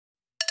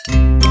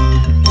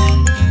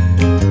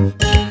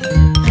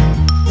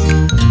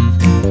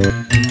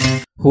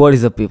What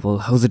is up people,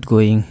 how's it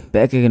going?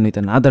 Back again with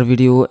another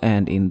video,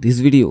 and in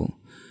this video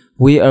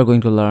we are going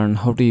to learn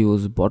how to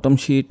use bottom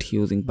sheet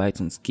using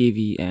Python's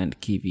Kivy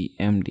and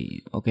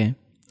KivyMD. Okay,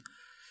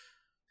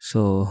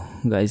 so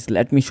guys,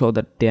 let me show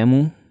the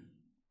demo.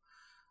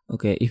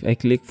 Okay, if I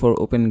click for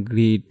open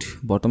grid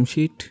bottom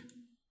sheet,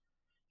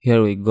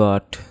 here we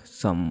got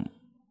some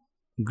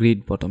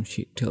grid bottom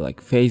sheet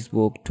like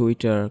Facebook,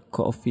 Twitter,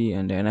 Coffee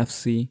and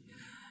NFC.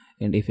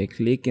 And if I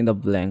click in the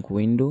blank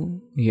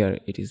window, here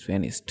it is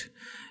vanished.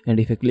 And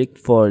if I click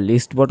for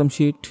list bottom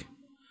sheet,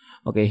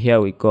 okay, here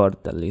we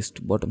got the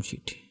list bottom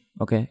sheet.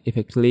 Okay, if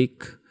I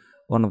click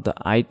one of the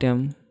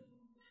item,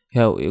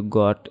 here we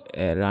got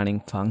a running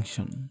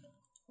function.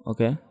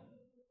 Okay,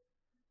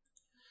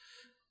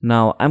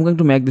 now I'm going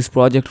to make this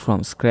project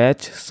from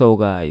scratch, so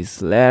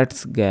guys,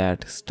 let's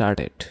get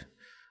started.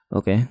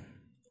 Okay,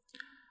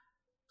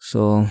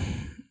 so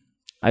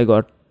I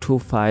got two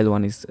files,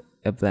 one is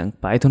a blank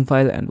Python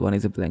file and one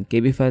is a blank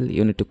KB file.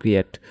 You need to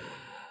create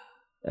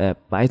a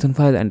Python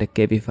file and a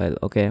KB file.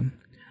 Okay,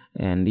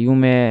 and you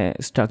may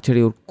structure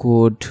your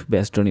code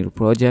based on your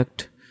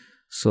project,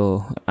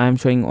 so I'm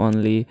showing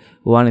only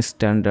one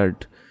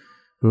standard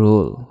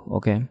rule.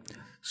 Okay,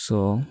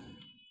 so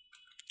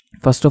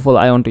first of all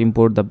I want to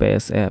import the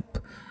base app.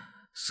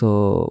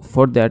 So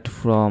for that,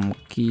 from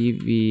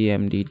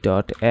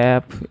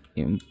KivyMD.app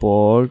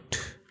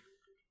import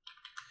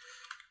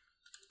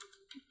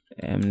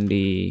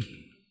MD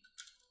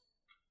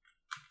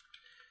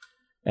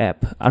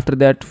app. After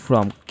that,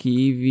 from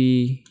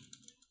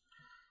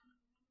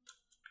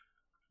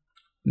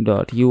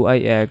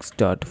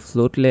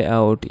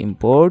Kivy.uix.float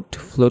import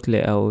float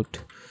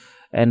layout,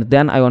 and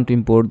then I want to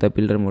import the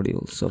builder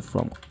module. So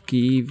from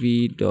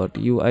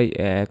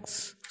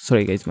Kivy.uix,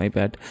 sorry guys, my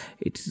bad,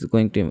 it's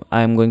going to,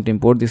 I am going to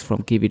import this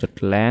from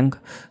Kivy.lang.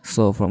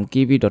 So from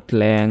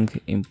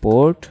Kivy.lang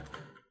import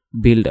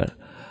builder.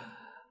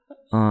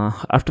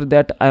 After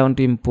that I want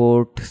to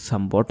import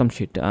some bottom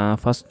sheet.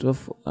 First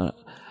of I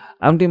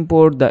want to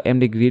import the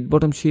MD grid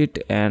bottom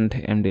sheet and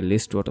MD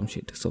list bottom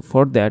sheet. So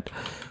for that,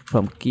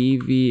 from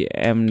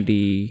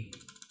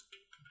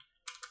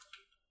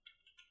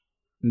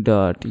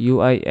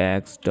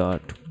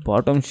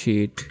KivyMD.uix.bottom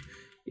sheet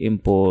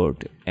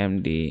import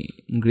MD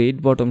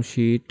grid bottom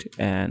sheet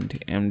and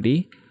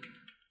MD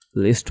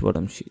list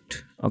bottom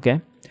sheet. Okay,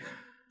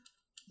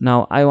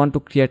 now I want to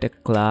create a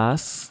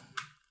class.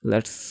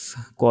 Let's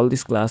call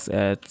this class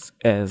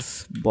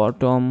as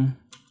bottom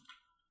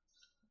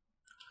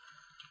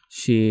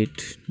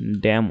sheet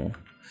demo,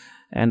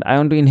 and I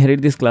want to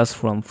inherit this class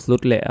from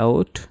float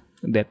layout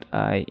that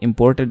I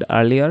imported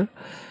earlier,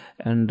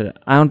 and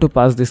I want to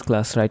pass this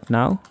class right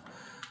now.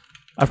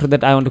 After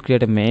that, I want to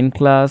create a main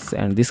class,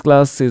 and this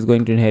class is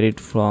going to inherit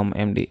from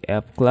MD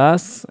app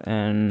class.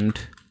 And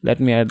let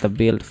me add the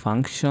build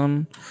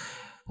function,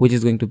 which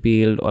is going to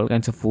build all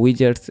kinds of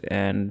widgets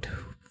and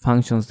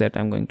functions that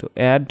I'm going to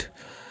add.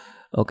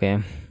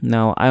 Okay,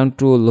 now I want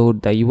to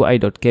load the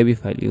UI.kb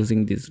file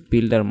using this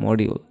builder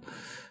module.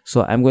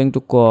 So I'm going to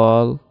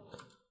call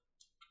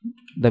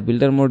the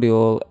builder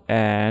module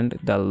and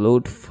the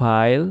load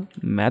file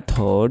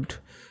method,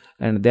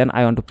 and then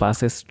I want to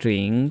pass a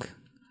string,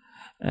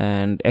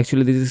 and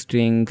actually this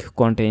string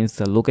contains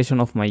the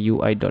location of my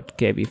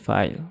UI.kb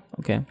file.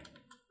 Okay,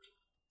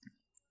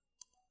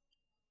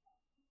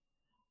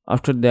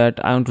 after that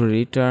I want to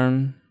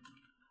return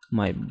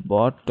my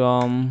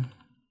bottom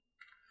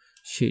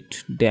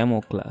sheet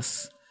demo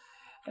class,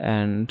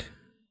 and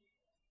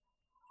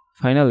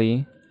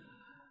finally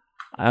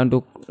I want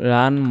to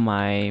run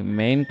my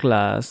main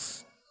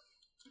class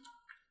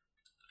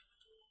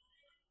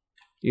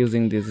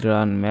using this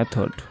run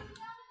method.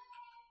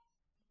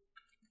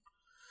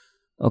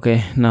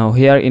 Okay, now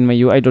here in my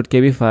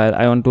UI.kb file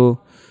I want to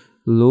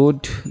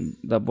load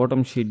the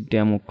bottom sheet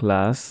demo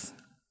class,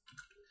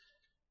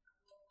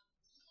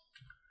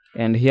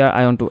 and here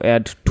I want to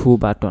add two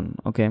button.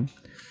 Okay,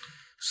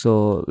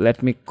 so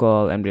let me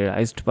call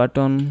MD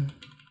button,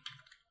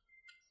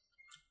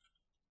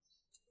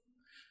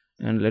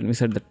 and let me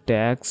set the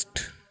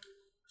text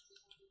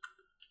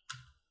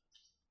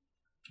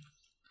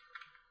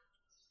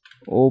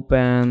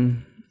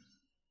open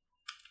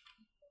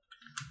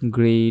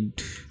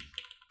grid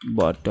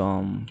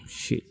bottom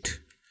sheet,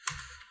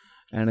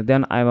 and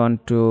then I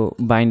want to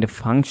bind a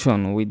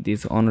function with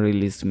this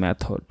onRelease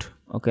method.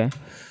 Okay,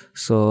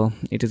 so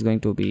it is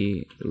going to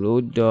be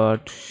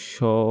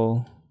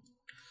root.show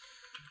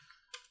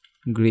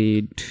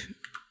grid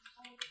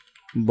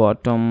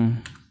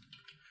bottom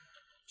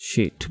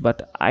sheet,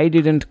 but I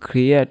didn't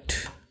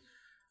create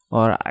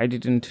or I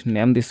didn't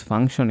name this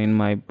function in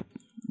my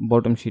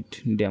bottom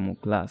sheet demo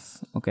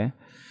class. Okay,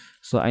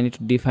 so I need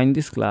to define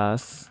this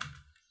class.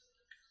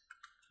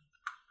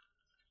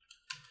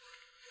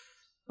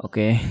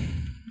 Okay,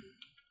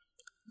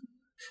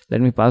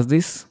 let me pass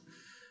this,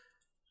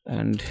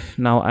 and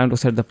now I want to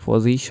set the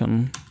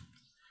position.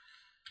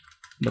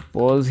 The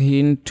pose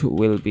hint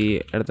will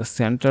be at the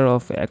center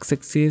of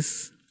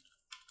x-axis,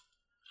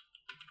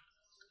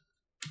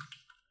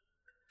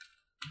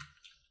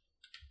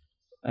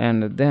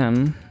 and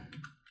then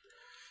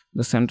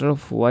the center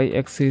of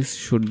y-axis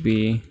should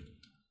be,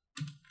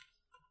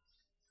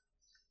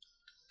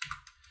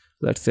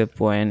 let's say,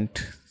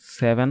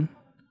 0.7.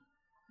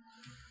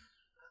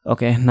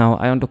 okay, now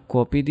I want to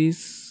copy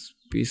this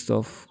piece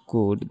of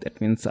code.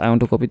 That means I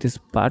want to copy this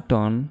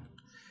button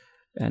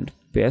and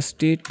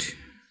paste it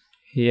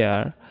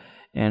here,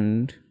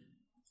 and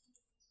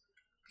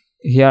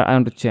here I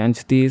want to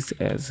change this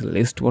as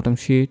list bottom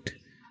sheet,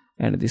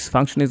 and this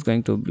function is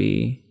going to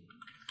be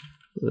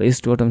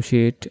list bottom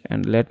sheet,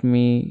 and let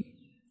me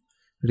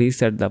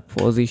reset the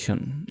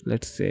position,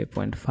 let's say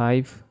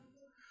 0.5.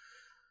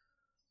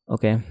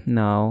 okay,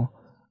 now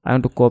I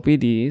want to copy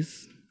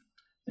this,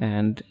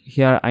 and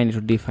here I need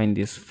to define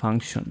this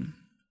function.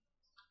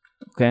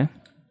 Okay,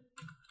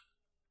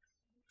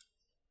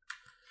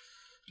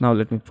 now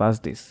let me pass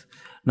this.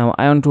 Now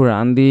I want to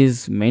run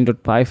this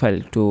main.py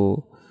file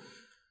to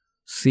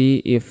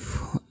see if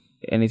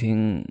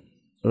anything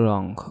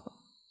wrong,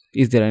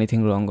 is there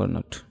anything wrong or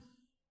not.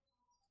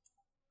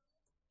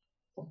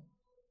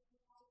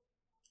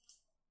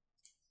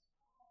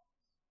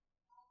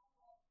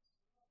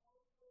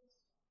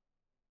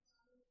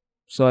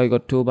 So I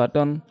got 2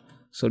 button,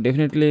 so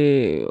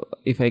definitely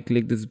if I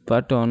click this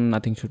button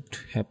nothing should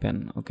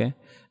happen, okay,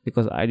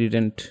 because I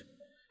didn't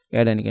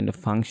add any kind of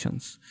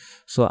functions.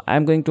 So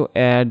I'm going to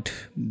add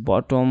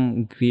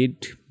bottom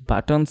grid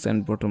buttons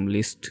and bottom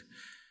list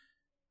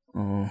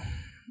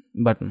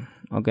button.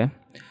 Okay,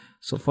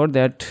 so for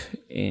that,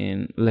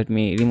 let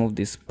me remove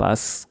this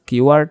pass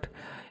keyword,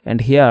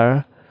 and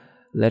here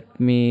let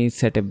me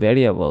set a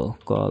variable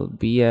called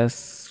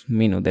bs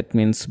menu, that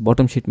means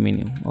bottom sheet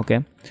menu.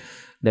 Okay,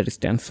 that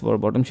stands for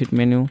bottom sheet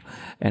menu,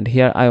 and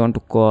here I want to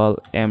call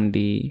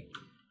md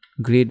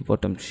grid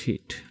bottom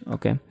sheet.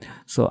 Okay,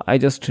 so I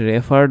just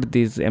referred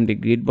this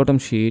md grid bottom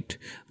sheet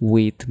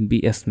with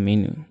bs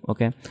menu.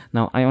 Okay,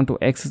 now I want to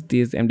access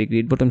this md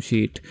grid bottom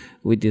sheet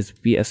with this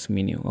bs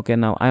menu. Okay,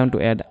 now I want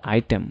to add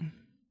item.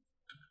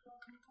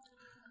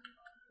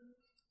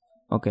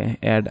 Okay,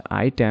 add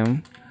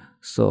item.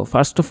 So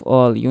first of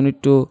all you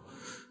need to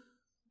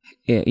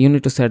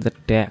set the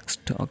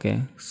text.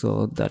 Okay,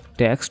 so the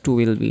text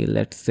will be,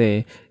 let's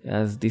say,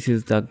 as this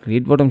is the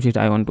grid bottom sheet,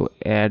 I want to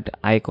add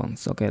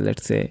icons. Okay,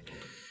 let's say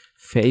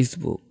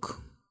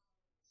Facebook,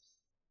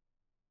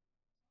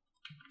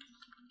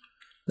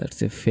 let's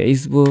say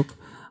Facebook.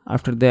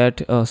 After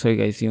that, sorry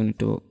guys, you need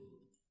to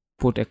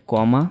put a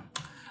comma.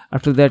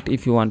 After that,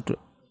 if you want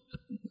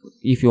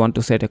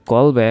to set a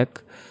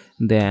callback,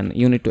 then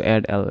you need to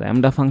add a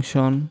lambda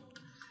function,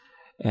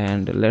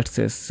 and let's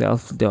say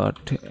self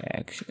dot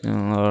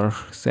action or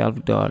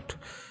self dot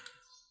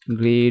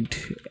grid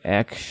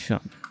action.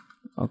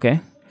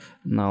 Okay,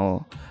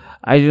 now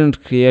I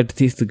didn't create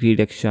this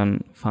grid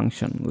action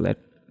function. Let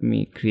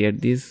me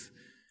create this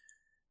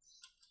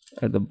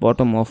at the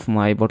bottom of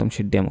my bottom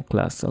sheet demo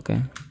class.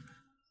 Okay,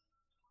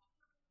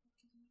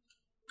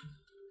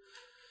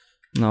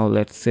 now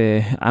let's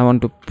say I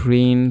want to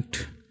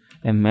print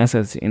a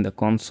message in the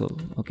console.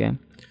 Okay,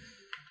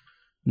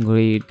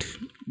 grid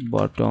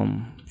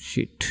bottom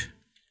sheet.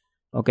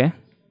 Okay,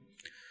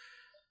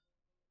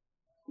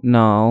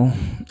 now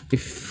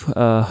if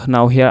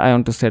now here I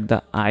want to set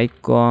the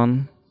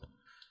icon.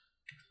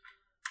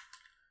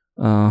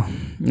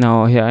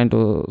 Now here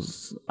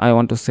I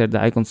want to set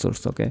the icon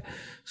source. Okay,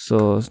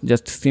 so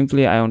just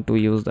simply I want to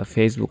use the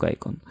Facebook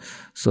icon.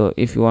 So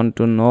if you want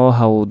to know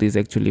how this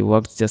actually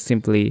works, just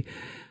simply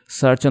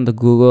search on the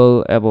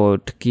Google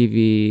about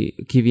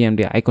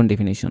KivyMD icon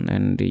definition,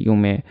 and you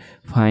may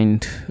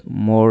find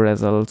more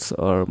results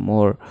or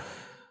more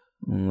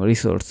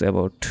resource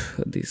about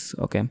this.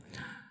 Okay,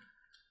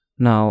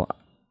 now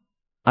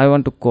I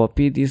want to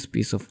copy this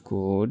piece of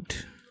code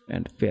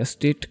and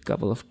paste it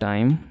couple of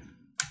times,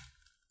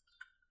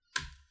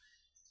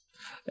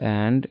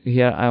 and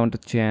here I want to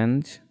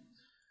change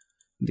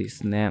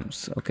these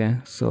names. Okay,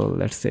 so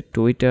let's say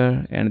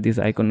Twitter, and this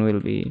icon will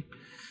be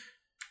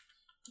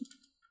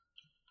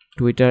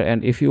Twitter.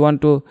 And if you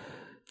want to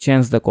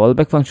change the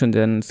callback function,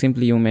 then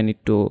simply you may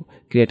need to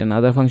create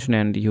another function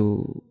and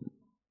you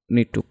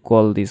need to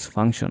call this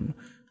function.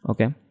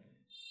 Okay,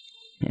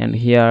 and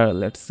here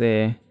let's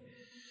say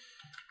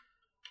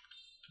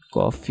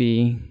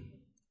coffee,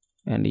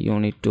 and you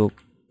need to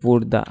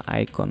put the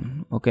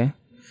icon. Okay,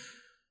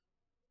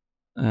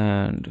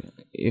 and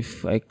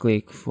if I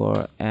click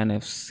for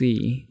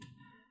NFC,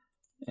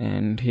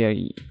 and here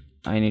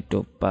I need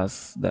to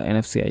pass the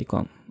NFC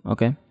icon.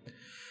 Okay,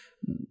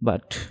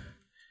 but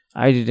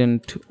I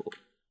didn't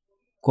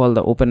call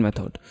the open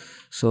method.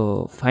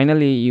 So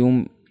finally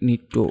you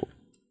need to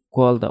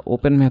call the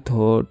open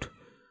method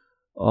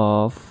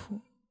of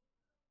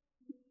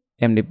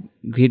MD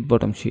grid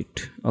bottom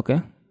sheet.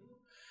 Okay,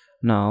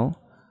 now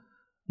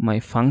my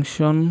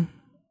function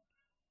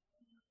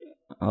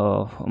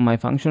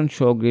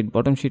show grid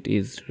bottom sheet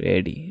is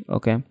ready.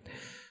 Okay,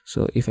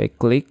 so if I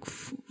click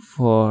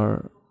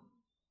for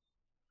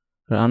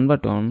run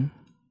button,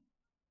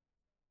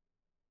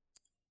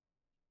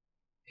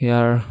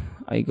 here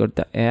I got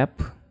the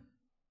app,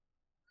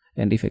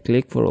 and if I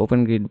click for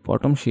open grid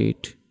bottom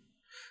sheet,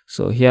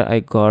 So here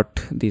I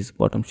got this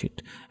bottom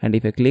sheet, and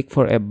if I click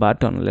for a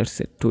button, let's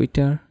say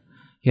Twitter,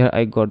 here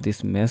I got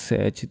this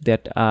message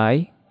that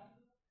I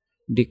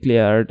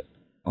declared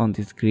on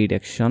this grid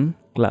action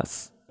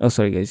class. Oh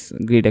sorry guys,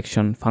 grid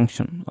action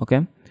function.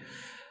 Okay,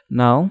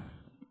 now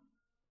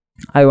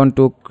I want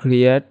to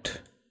create,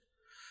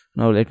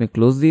 now let me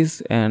close this,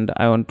 and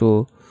I want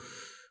to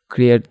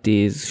create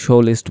this show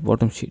list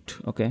bottom sheet.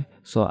 Okay,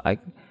 so I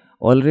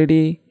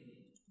already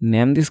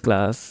named this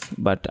class,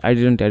 but I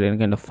didn't add any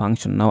kind of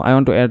function. Now I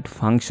want to add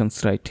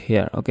functions right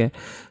here. Okay,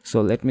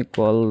 so let me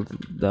call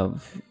the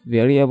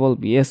variable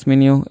bs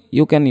menu.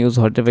 You can use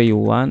whatever you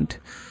want.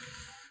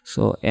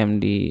 So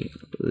md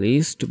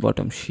list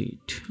bottom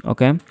sheet.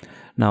 Okay,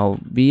 now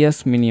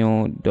bs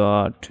menu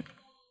dot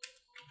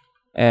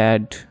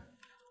add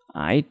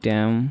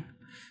item.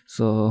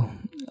 So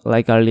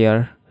like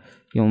earlier,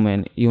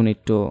 you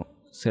need to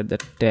set the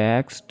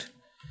text,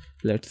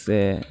 let's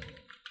say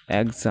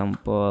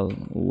example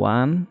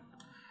 1,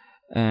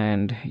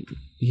 and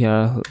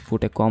here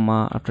put a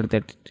comma. After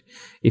that,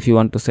 if you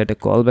want to set a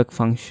callback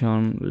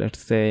function,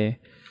 let's say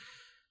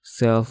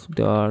self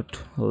dot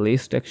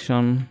list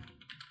action,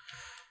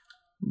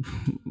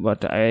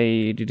 but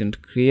I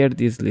didn't create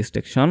this list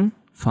action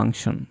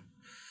function.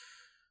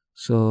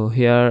 So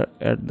here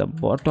at the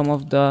bottom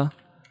of the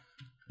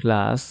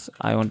class,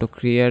 I want to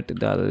create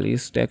the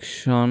list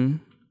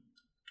action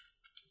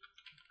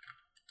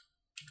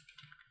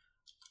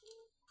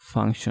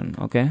function.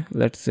 Okay,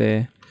 let's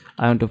say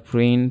I want to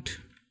print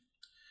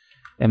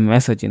a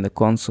message in the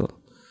console.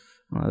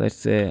 Let's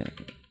say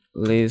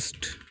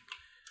list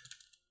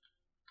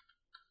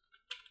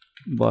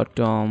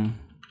bottom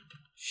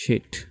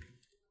sheet.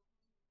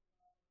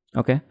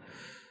 Okay,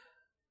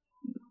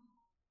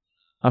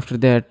 after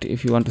that,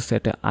 if you want to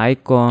set an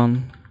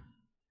icon,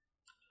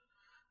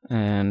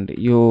 and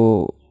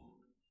you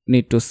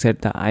need to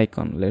set the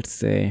icon, let's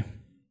say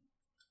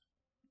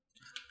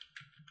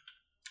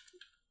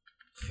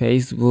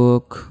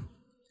Facebook,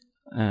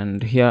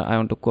 and here I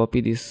want to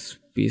copy this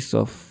piece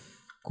of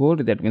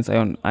code. That means I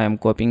am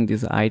copying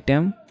this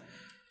item,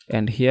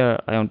 and here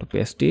I want to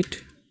paste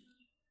it.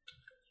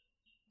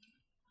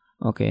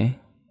 Okay,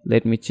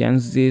 let me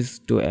change this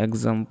to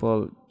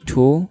example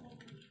 2.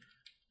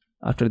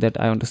 After that,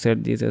 I want to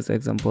set this as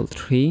example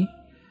 3,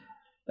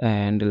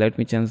 and let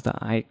me change the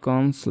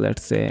icons,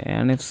 let's say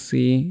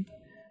NFC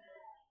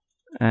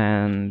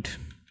and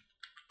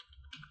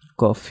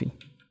coffee.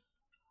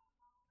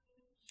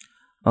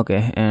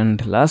 Okay,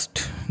 and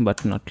last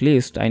but not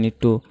least, I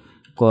need to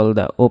call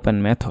the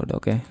open method.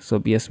 Okay, so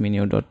bs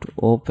menu dot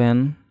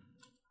open.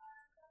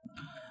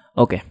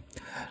 Okay,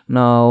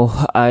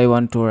 now I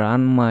want to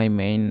run my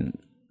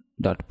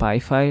main.py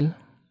file.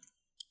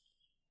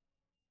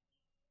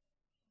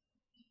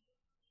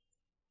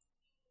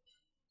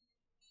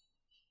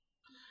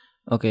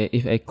 Okay,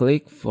 if I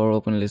click for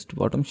open list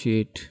bottom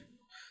sheet,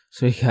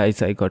 sorry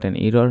guys, I got an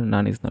error,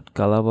 none is not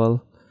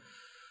callable.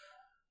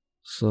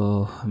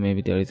 So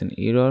maybe there is an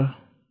error.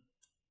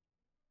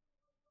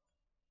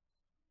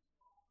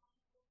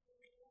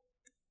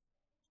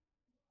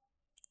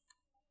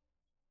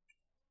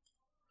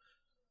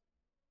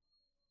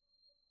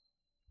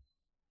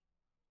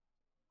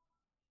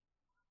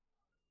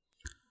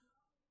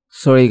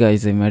 Sorry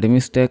guys, I made a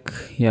mistake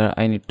here.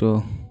 I need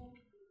to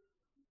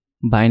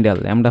bind a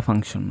lambda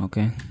function.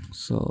 Okay,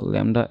 so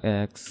lambda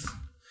x,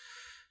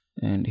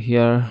 and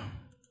here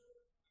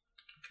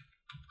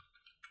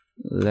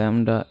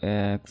lambda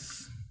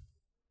x,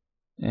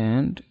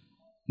 and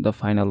the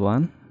final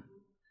one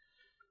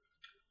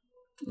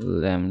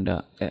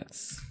lambda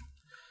x.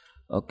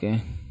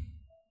 Okay,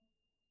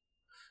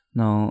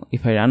 now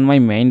if I run my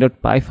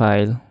main.py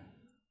file,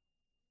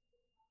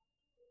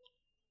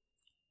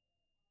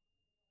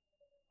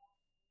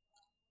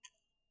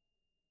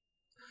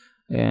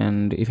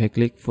 and if I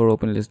click for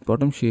open list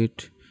bottom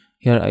sheet,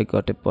 here I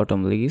got a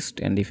bottom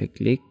list, and if I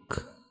click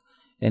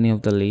any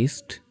of the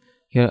list,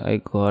 here I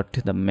got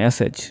the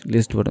message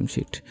list bottom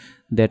sheet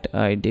that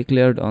I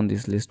declared on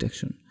this list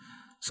action.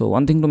 So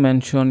one thing to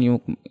mention,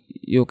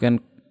 you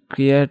can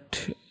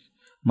create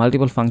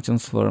multiple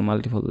functions for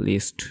multiple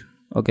list.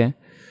 Okay,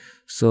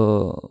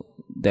 so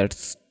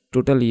that's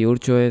totally your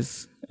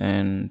choice,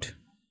 and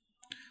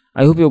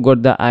I hope you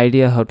got the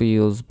idea how to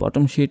use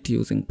bottom sheet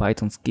using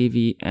Python's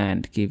Kivy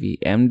and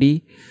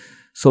KivyMD.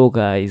 So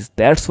guys,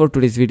 that's for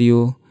today's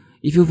video.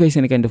 If you face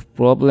any kind of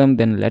problem,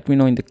 then let me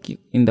know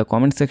in the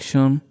comment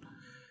section.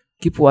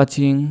 Keep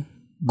watching.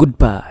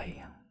 Goodbye.